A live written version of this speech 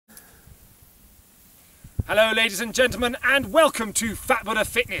Hello ladies and gentlemen, and welcome to Fat Buddha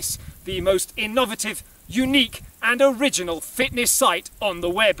Fitness, the most innovative, unique and original fitness site on the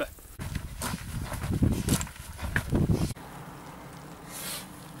web.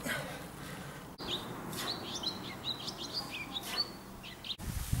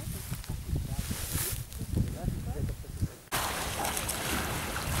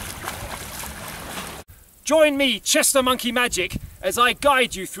 Join me, ChesterMonkeyMagic, as I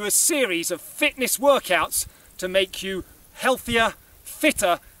guide you through a series of fitness workouts to make you healthier,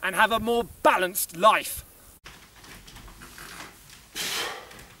 fitter and have a more balanced life.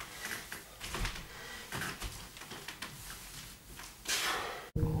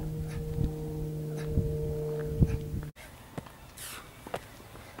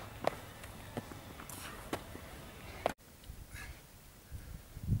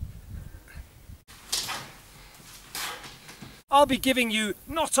 I'll be giving you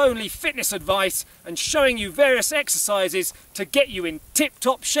not only fitness advice and showing you various exercises to get you in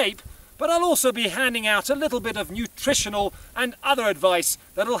tip-top shape, but I'll also be handing out a little bit of nutritional and other advice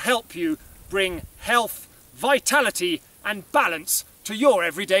that'll help you bring health, vitality and balance to your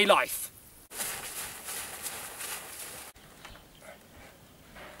everyday life.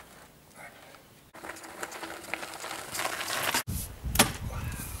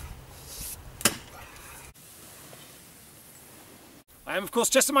 I am of course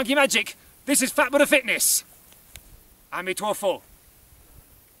ChesterMonkeyMagic. This is Fat Buddha Fitness. Amituofo.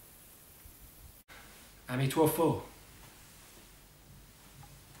 Amituofo.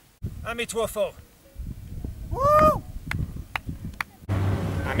 Amituofo. Woo!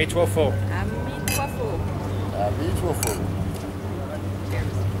 Amituofo. Amituofo. Amituofo.